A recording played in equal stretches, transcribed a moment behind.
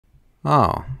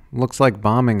Oh, looks like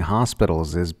bombing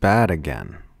hospitals is bad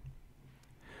again.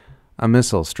 A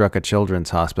missile struck a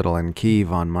children's hospital in Kyiv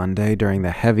on Monday during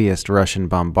the heaviest Russian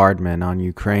bombardment on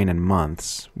Ukraine in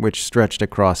months, which stretched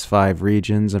across 5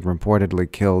 regions and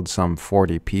reportedly killed some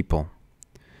 40 people.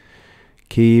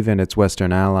 Kyiv and its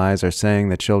Western allies are saying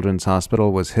the children's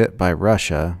hospital was hit by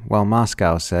Russia, while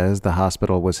Moscow says the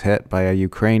hospital was hit by a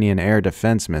Ukrainian air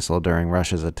defense missile during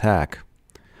Russia's attack.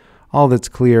 All that's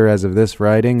clear as of this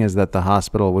writing is that the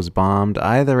hospital was bombed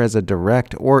either as a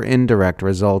direct or indirect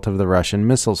result of the Russian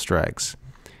missile strikes,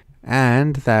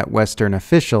 and that Western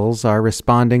officials are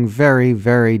responding very,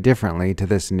 very differently to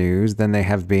this news than they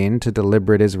have been to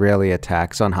deliberate Israeli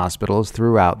attacks on hospitals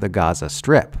throughout the Gaza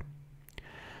Strip.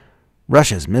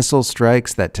 Russia's missile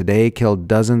strikes that today killed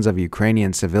dozens of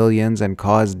Ukrainian civilians and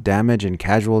caused damage and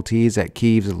casualties at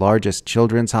Kyiv's largest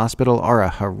children's hospital are a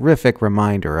horrific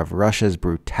reminder of Russia's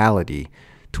brutality,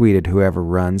 tweeted whoever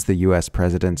runs the U.S.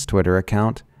 president's Twitter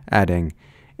account, adding,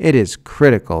 "It is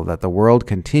critical that the world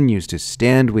continues to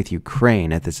stand with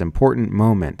Ukraine at this important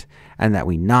moment and that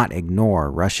we not ignore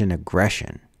Russian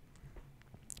aggression."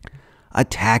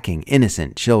 Attacking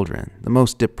innocent children, the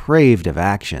most depraved of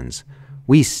actions.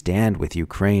 We stand with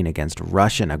Ukraine against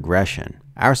Russian aggression.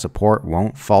 Our support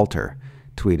won't falter,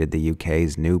 tweeted the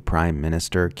UK's new Prime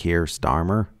Minister Keir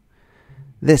Starmer.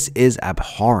 This is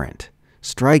abhorrent.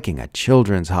 Striking a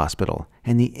children's hospital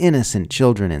and the innocent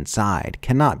children inside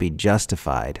cannot be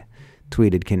justified,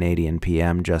 tweeted Canadian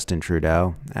PM Justin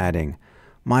Trudeau, adding,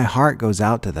 "My heart goes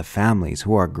out to the families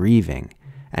who are grieving,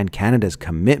 and Canada's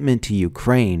commitment to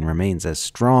Ukraine remains as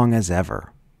strong as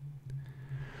ever."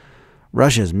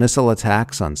 Russia's missile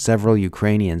attacks on several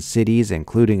Ukrainian cities,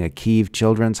 including a Kyiv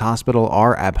children's hospital,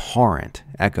 are abhorrent,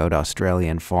 echoed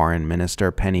Australian Foreign Minister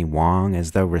Penny Wong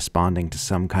as though responding to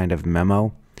some kind of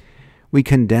memo. "We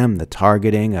condemn the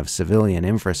targeting of civilian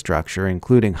infrastructure,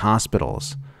 including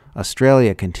hospitals.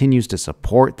 Australia continues to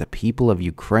support the people of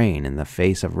Ukraine in the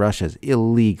face of Russia's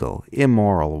illegal,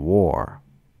 immoral war."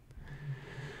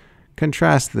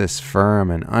 Contrast this firm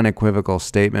and unequivocal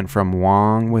statement from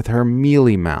Wong with her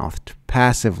mealy-mouthed,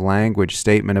 passive language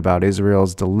statement about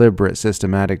Israel's deliberate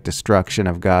systematic destruction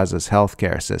of Gaza's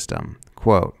healthcare system.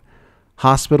 Quote,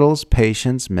 "Hospitals,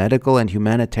 patients, medical and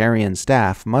humanitarian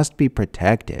staff must be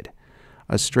protected.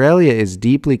 Australia is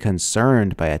deeply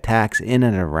concerned by attacks in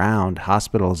and around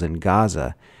hospitals in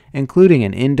Gaza, including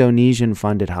an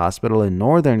Indonesian-funded hospital in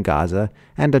northern Gaza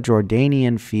and a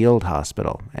Jordanian field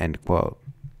hospital." End quote.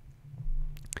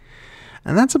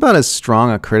 And that's about as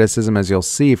strong a criticism as you'll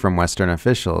see from Western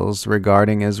officials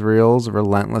regarding Israel's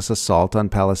relentless assault on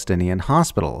Palestinian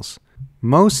hospitals.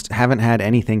 Most haven't had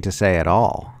anything to say at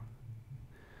all.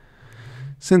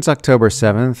 Since October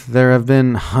 7th, there have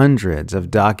been hundreds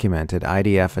of documented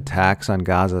IDF attacks on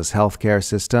Gaza's healthcare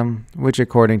system, which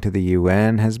according to the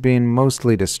UN has been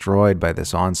mostly destroyed by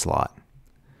this onslaught.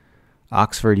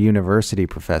 Oxford University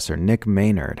professor Nick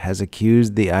Maynard has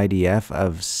accused the IDF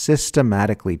of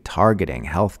systematically targeting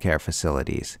healthcare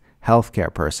facilities,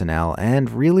 healthcare personnel, and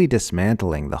really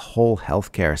dismantling the whole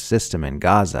healthcare system in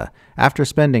Gaza after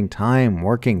spending time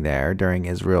working there during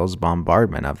Israel's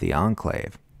bombardment of the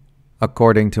enclave.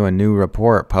 According to a new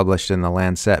report published in the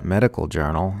Lancet Medical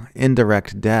Journal,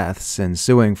 indirect deaths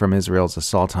ensuing from Israel's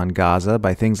assault on Gaza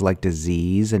by things like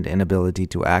disease and inability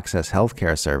to access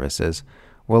healthcare services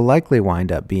will likely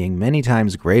wind up being many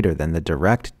times greater than the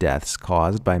direct deaths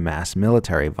caused by mass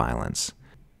military violence,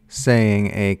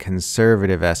 saying a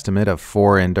conservative estimate of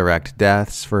 4 indirect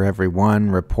deaths for every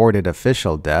 1 reported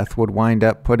official death would wind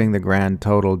up putting the grand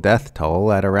total death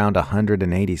toll at around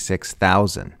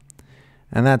 186,000.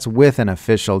 And that's with an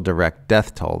official direct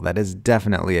death toll that is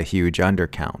definitely a huge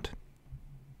undercount.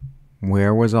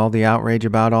 Where was all the outrage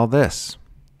about all this?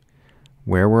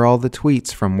 Where were all the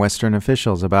tweets from Western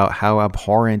officials about how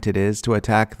abhorrent it is to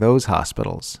attack those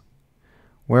hospitals?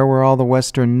 Where were all the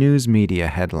Western news media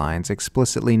headlines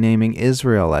explicitly naming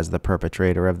Israel as the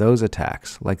perpetrator of those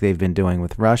attacks, like they've been doing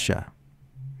with Russia?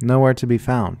 Nowhere to be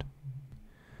found.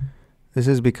 This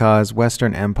is because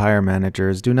Western empire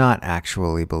managers do not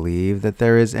actually believe that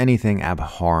there is anything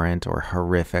abhorrent or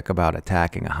horrific about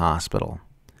attacking a hospital.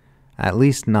 At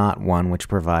least not one which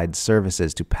provides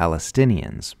services to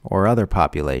Palestinians or other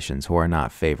populations who are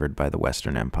not favored by the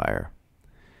Western Empire.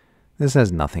 This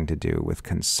has nothing to do with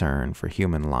concern for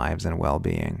human lives and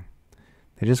well-being.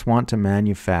 They just want to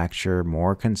manufacture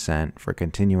more consent for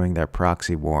continuing their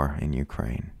proxy war in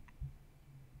Ukraine.